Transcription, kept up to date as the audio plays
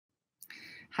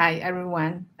Hi,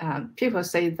 everyone. People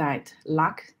say that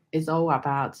luck is all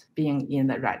about being in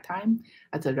the right time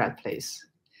at the right place.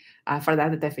 For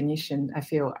that definition, I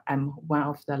feel I'm one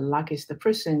of the luckiest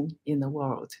person in the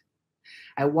world.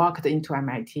 I walked into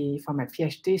MIT for my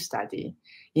PhD study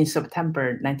in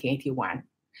September 1981,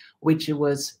 which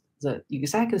was the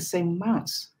exact same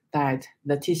month that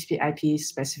the TCP/IP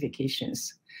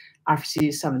specifications,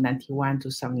 RFC 791 to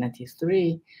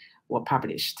 793, were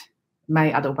published.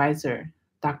 My advisor,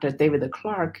 Dr. David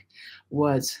Clark,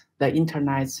 was the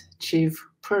Internet's chief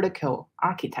protocol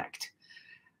architect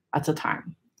at the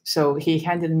time. So he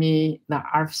handed me the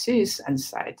RFCs and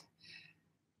said,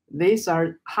 "These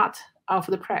are hot off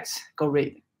the press, go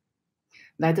read."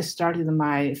 That started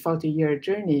my 40-year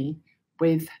journey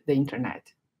with the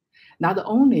internet. Not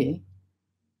only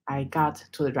I got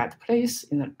to the right place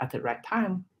at the right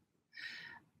time,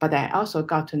 but I also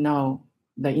got to know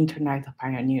the internet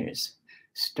pioneers,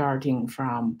 starting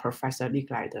from Professor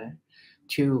Lixia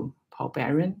to Paul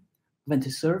Barron, Vint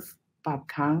Cerf, Bob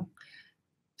Kahn,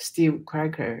 Steve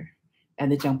Cracker,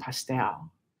 and John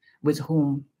Pastel, with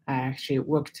whom I actually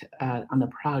worked on the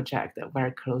project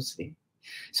very closely.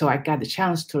 So I got the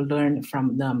chance to learn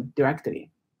from them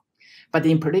directly. But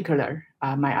in particular,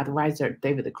 my advisor,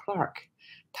 David Clark,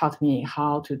 taught me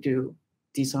how to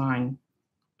design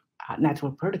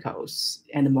network protocols,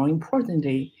 and more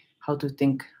importantly, how to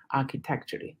think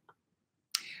architecturally.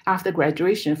 After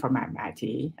graduation from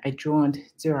MIT, I joined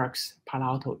Xerox Palo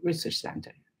Alto Research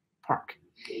Center, PARC,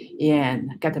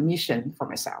 and got a mission for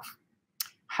myself: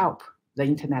 help the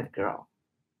internet grow.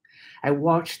 I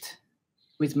watched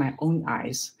with my own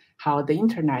eyes how the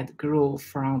internet grew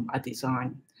from a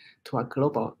design to a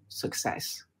global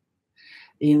success.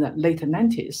 In the late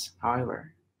 90s,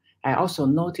 however, I also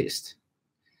noticed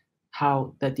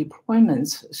how the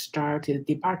deployments started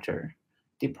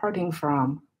departing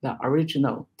from the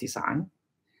original design,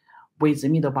 with the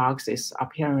middle boxes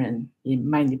appearing in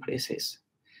many places,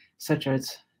 such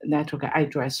as network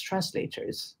address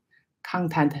translators,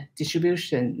 content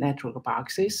distribution network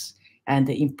boxes, and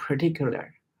in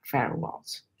particular,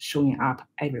 firewalls showing up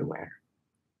everywhere.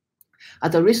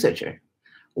 As a researcher,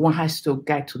 one has to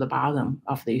get to the bottom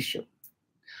of the issue.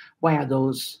 Why are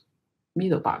those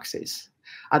middle boxes?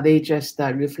 Are they just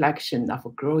a reflection of a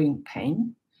growing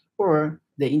pain, or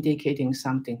they indicating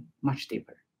something much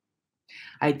deeper?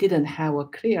 I didn't have a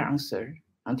clear answer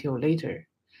until later,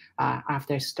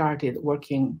 after I started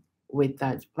working with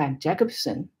Glenn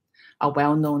Jacobson, a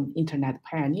well-known internet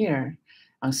pioneer,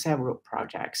 on several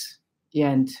projects.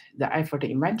 And the effort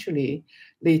eventually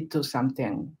led to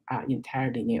something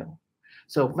entirely new.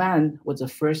 So Van was the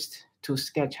first to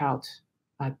sketch out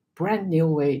a brand new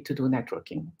way to do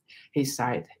networking. He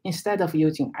said, instead of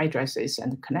using addresses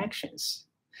and connections,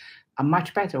 a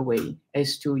much better way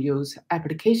is to use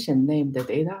application named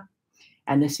data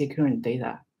and securing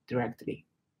data directly.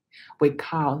 We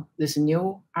call this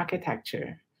new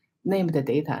architecture named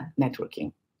data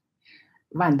networking.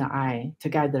 Van and I,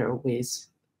 together with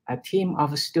a team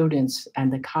of students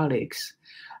and colleagues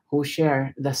who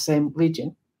share the same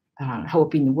vision, have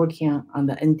been working on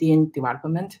the NDN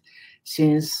development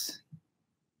since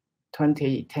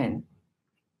 2010.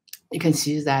 You can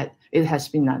see that it has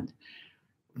been a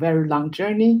very long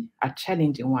journey, a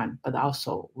challenging one, but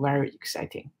also very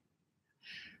exciting.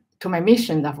 To my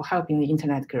mission of helping the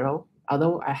internet grow,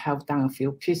 although I have done a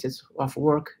few pieces of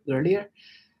work earlier,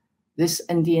 this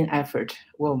NDN effort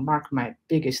will mark my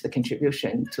biggest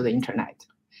contribution to the internet.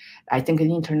 I think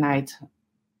the internet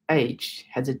age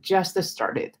has just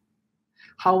started.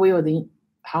 How will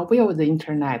the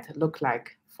internet look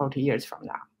like 40 years from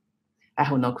now? I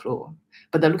have no clue.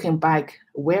 But looking back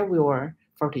where we were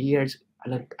 40 years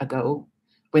ago,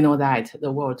 we know that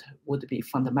the world would be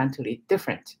fundamentally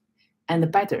different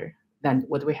and better than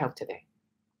what we have today.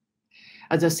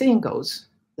 As the saying goes,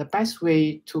 the best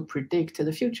way to predict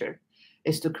the future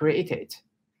is to create it.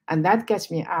 And that gets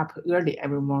me up early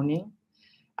every morning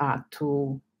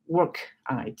to work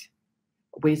on it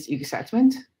with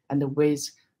excitement and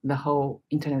with the whole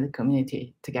internet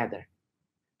community together.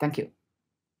 Thank you.